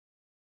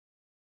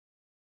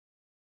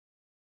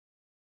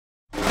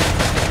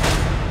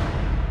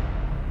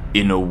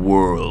In a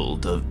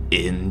world of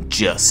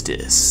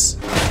injustice,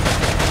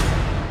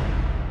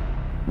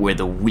 where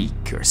the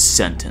weak are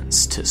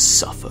sentenced to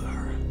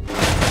suffer,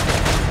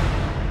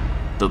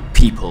 the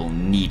people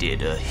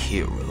needed a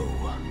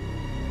hero.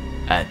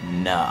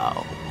 And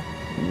now,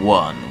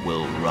 one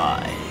will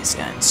rise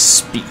and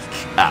speak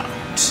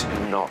out.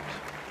 Do not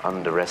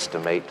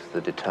underestimate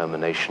the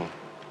determination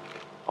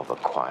of a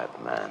quiet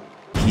man.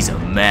 He's a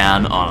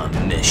man on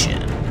a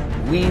mission.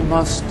 We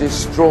must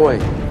destroy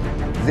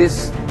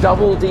this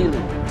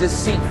double-dealing,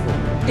 deceitful,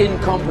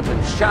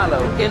 incompetent,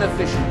 shallow,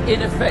 inefficient,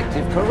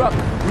 ineffective, corrupt,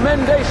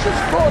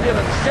 mendacious,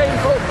 fraudulent,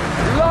 shameful,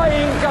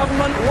 lying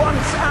government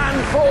once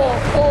and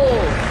for all.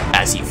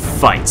 As he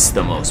fights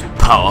the most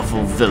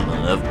powerful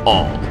villain of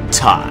all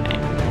time.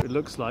 It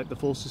looks like the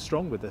force is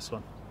strong with this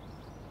one.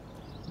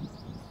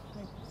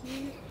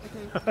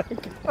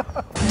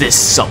 This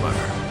summer,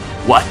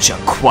 watch a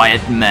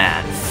quiet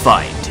man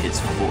find his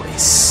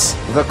voice.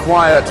 The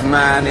quiet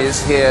man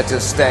is here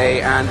to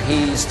stay, and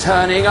he's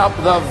turning up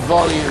the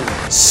volume.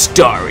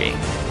 Starring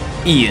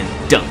Iain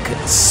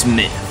Duncan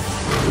Smith,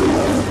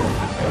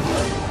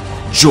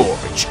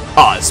 George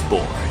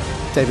Osborne,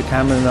 David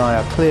Cameron and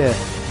I are clear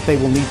they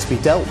will need to be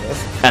dealt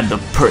with. and the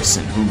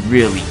person who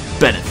really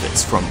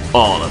benefits from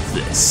all of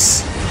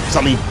this.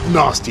 Something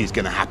nasty is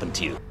going to happen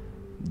to you.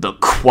 The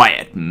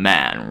Quiet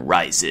Man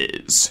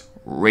Rises.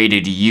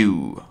 Rated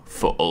U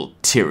for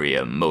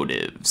ulterior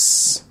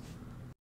motives.